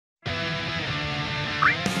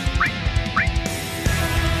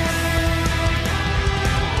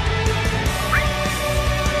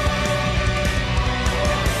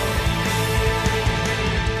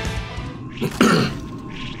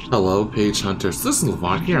Hello, Page Hunters. This is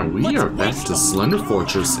Levont here, and we are back to Slender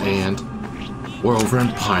Fortress, and we're over in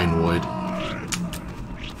Pinewood.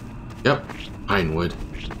 Yep, Pinewood.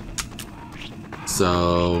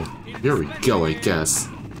 So, here we go, I guess.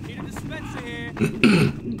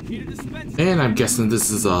 And I'm guessing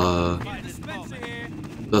this is a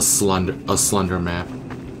Slender map.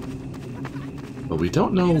 But we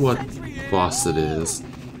don't know what boss it is.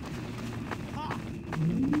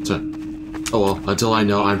 So, oh well, until I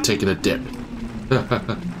know, I'm taking a dip.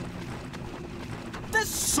 This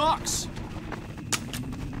sucks!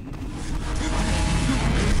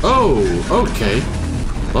 Oh, okay.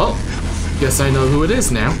 Well, guess I know who it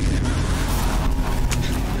is now.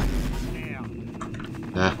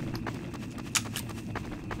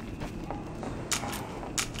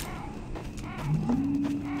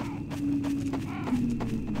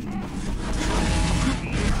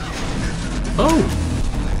 Oh!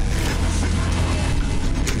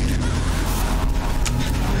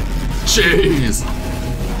 Jeez!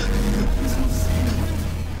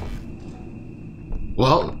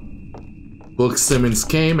 Well, Book Simmons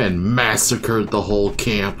came and massacred the whole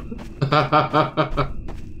camp.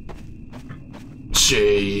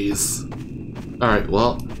 Jeez. Alright,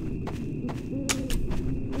 well,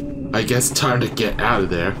 I guess time to get out of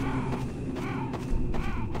there.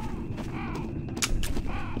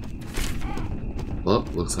 Well,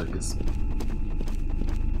 looks like it's...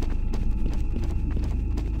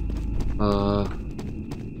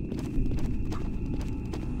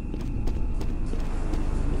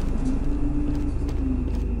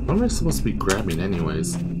 What am I supposed to be grabbing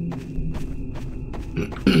anyways?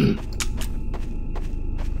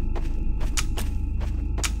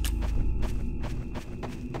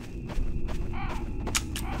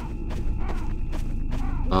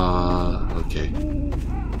 Okay.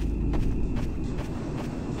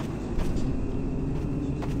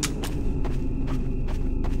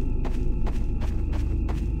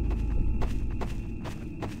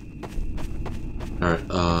 Alright,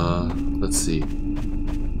 let's see.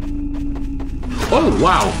 Oh,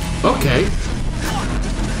 wow! Okay.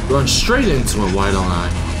 Run straight into him, why don't I?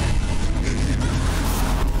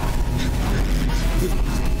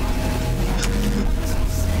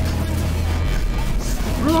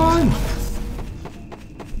 Run!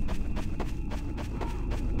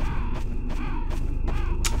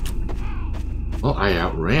 Well, I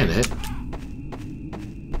outran it.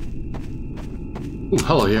 Ooh,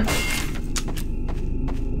 hello here.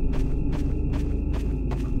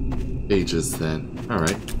 Pages then.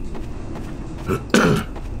 Alright.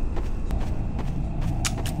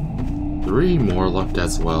 3 more left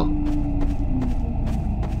as well.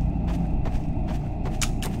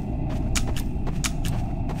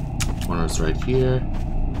 Corner's right here.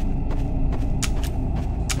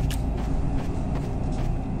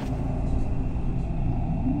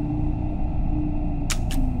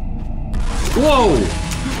 Whoa!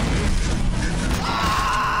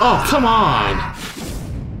 Oh, come on!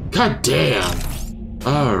 God damn!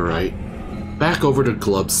 Alright. Back over to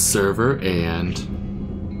Glyphs server and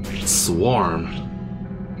swarm.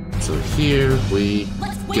 So here we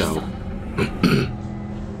go.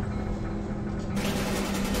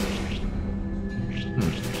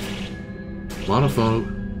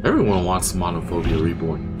 Monophobia. Everyone wants Monophobia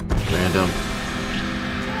Reborn. Random.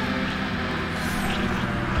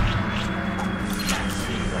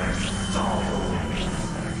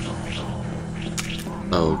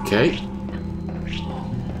 Okay.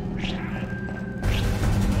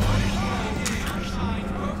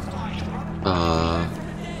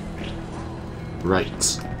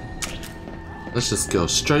 Right. Let's just go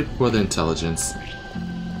straight for the intelligence.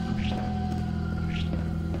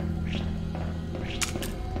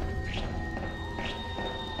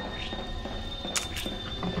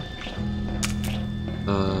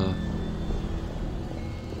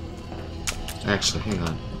 Actually, hang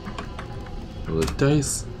on. The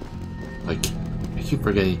dice, I keep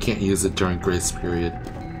forgetting you can't use it during grace period.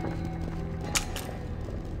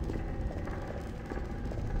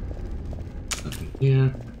 Nothing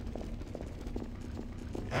here.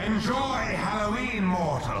 Enjoy Halloween,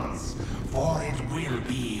 mortals, for it will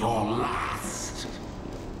be your last.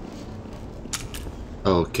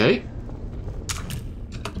 Okay.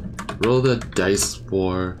 Roll the dice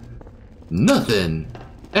for nothing.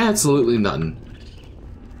 Absolutely nothing.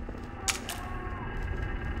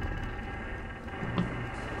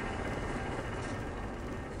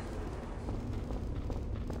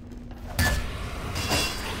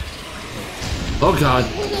 Oh god.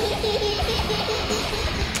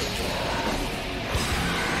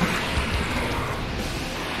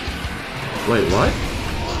 Wait, what?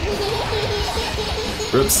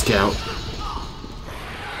 Rip Scout.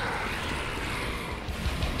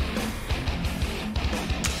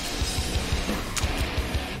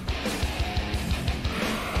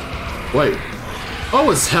 Wait.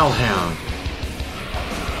 Oh, it's Hellhound.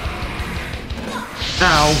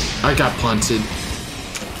 Ow! I got punted.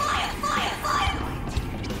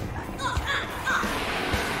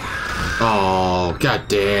 Oh,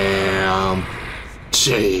 goddamn.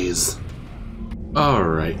 Jeez.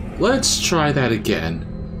 Alright, let's try that again.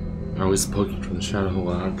 Always poking from the shadow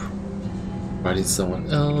while I'm fighting someone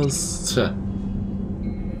else.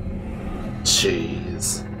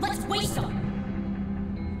 Jeez. Let's waste them.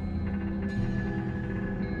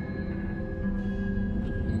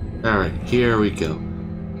 Alright, here we go.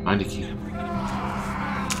 Find a key.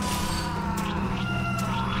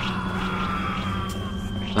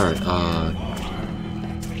 Alright,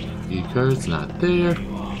 key card's not there.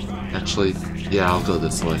 Actually, yeah, I'll go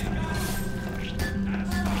this way.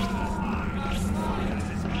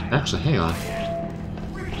 Actually, hang on.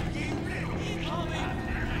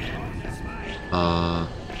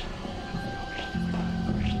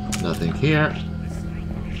 Nothing here.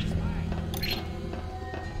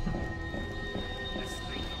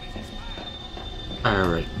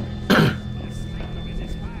 Alright.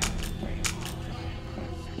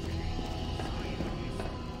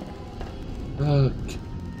 Okay.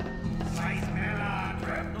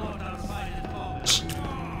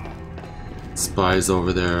 Spies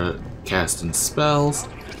over there casting spells.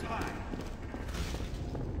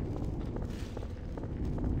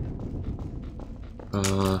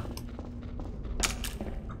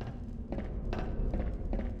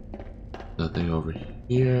 Nothing over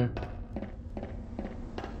here.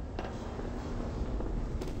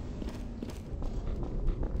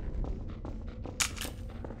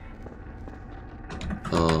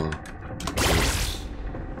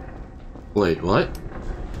 Wait, what?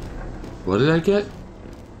 What did I get?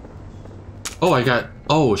 Oh, I got...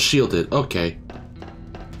 Oh, shielded. Okay.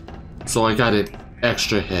 So I got an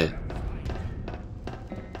extra hit.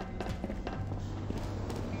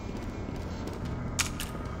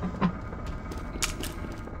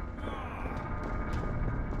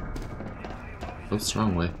 What's the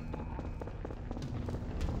wrong way?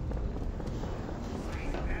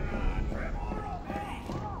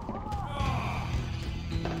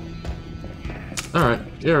 Alright,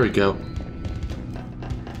 here we go.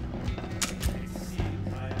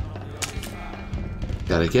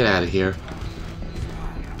 Gotta get out of here.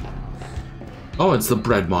 Oh, it's the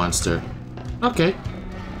bread monster. Okay.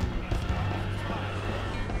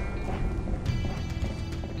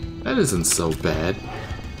 That isn't so bad.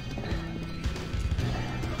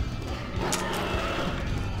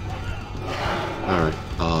 Alright,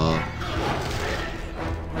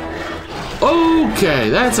 okay,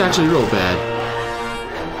 that's actually real bad.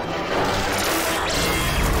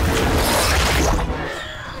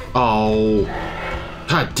 Oh,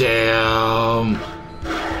 god damn.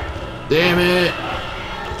 Damn it.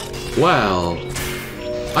 Well,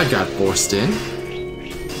 I got forced in.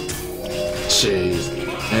 Jeez.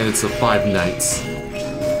 And it's the 5 nights.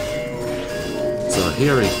 So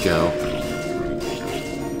here we go.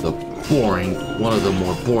 The boring, one of the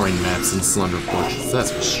more boring maps in Slender Fortress,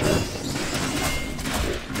 that's for sure.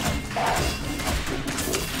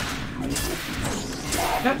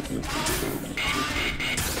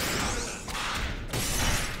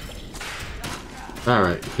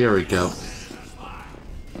 Alright, here we go.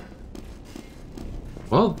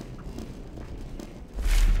 Well,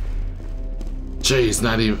 jeez,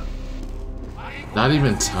 not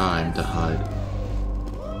even time to hide.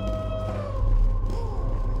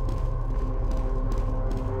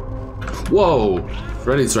 Whoa,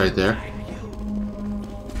 Freddy's right there.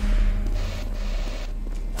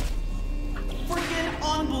 Freaking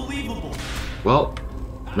unbelievable. Well,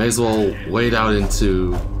 may as well wade out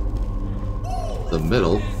into the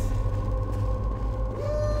middle.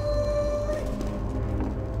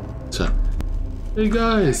 Hey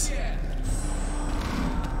guys.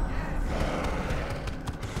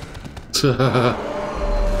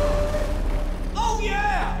 Oh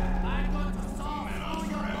yeah.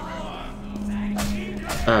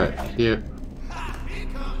 Alright, here.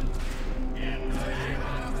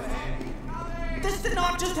 This did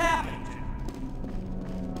not just happen.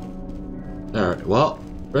 Alright, well,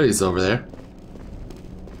 Freddy's over there.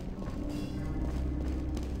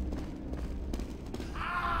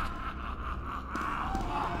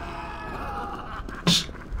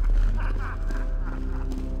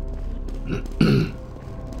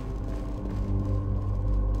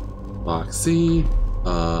 Boxy,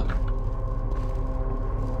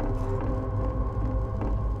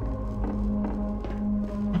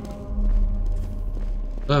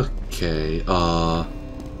 Okay, I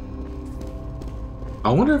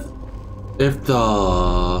wonder if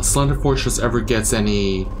the Slender Fortress ever gets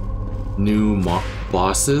any new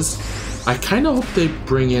bosses. I kind of hope they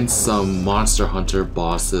bring in some Monster Hunter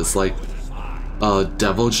bosses, like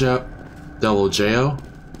Devil Jao,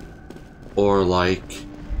 or like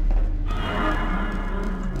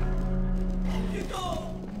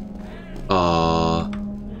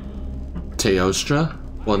Teostra.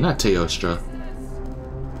 Well, not Teostra.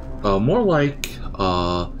 More like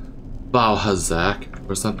Balhazak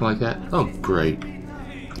or something like that. Oh, great!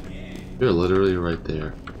 You're literally right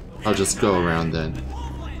there. I'll just go around then.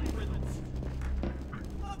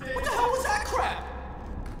 What the hell was that crap?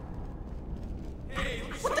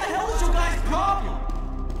 What the hell is your guys' problem?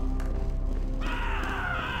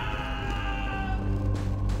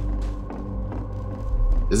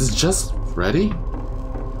 Is it just Freddy?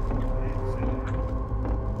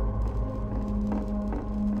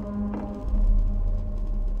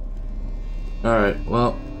 Alright,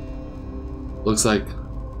 well, looks like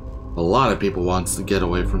a lot of people wants to get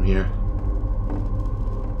away from here.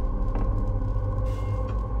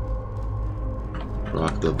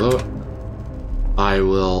 Rock the boat. I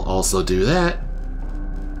will also do that,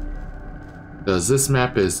 because this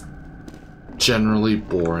map is generally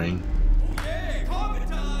boring. Hey, coffee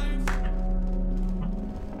time!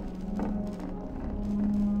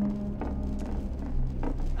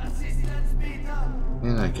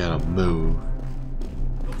 And I gotta move.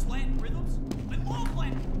 Those Latin rhythms? I love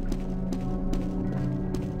Latin.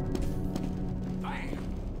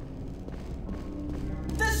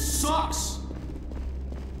 This sucks!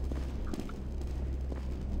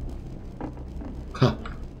 Huh.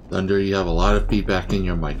 Thunder, you have a lot of feedback in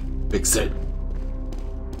your mic. Fix it.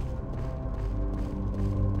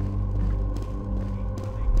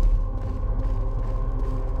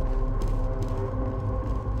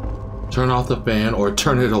 Turn off the fan or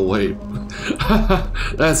turn it away.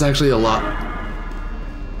 That's actually a lot.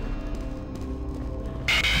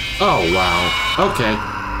 Oh, wow. Okay.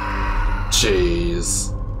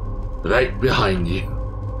 Jeez. Right behind you.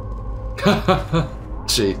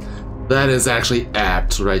 Gee, that is actually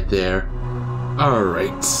apt right there.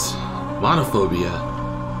 Alright. Monophobia.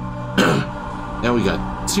 Now we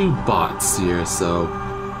got 2 bots here, so...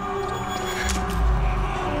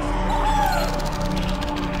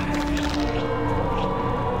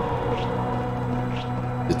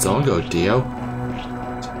 Did someone go Dio?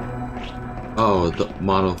 Oh, the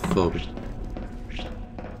monophobia.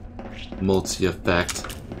 Multi-effect.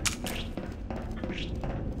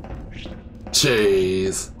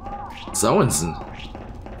 Jeez. Someone's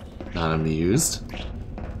not amused.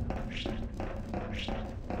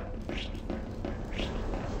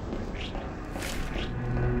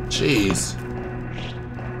 Jeez.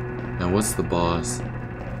 Now what's the boss?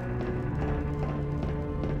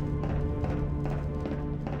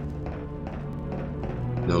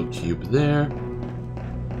 No cube there.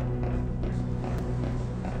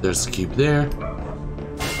 There's a cube there.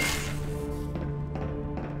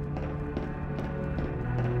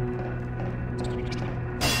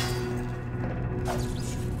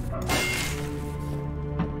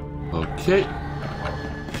 Okay.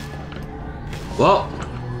 Well,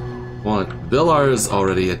 Villar is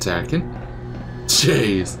already attacking.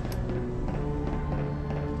 Jeez.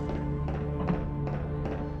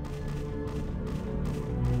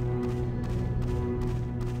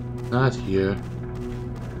 Not here.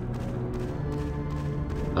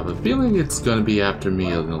 I have a feeling it's gonna be after me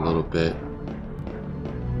in a little bit.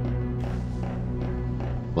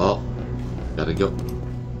 Well, gotta go.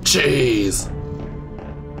 Jeez!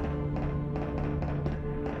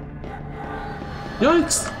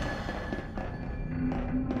 Yikes!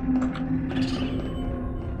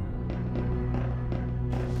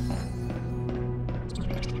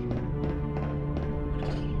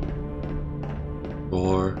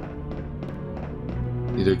 Or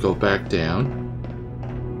either go back down.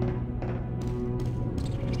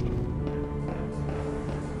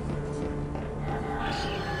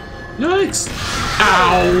 Yikes!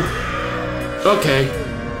 Ow! Okay.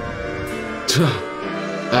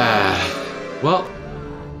 Well,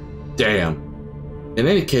 damn. In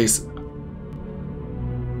any case,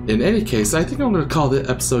 I think I'm going to call the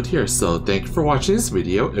episode here. So thank you for watching this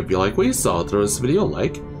video. If you like what you saw, throw this video a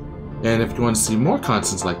like. And if you want to see more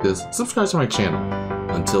content like this, subscribe to my channel.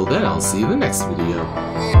 Until then, I'll see you in the next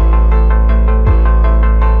video.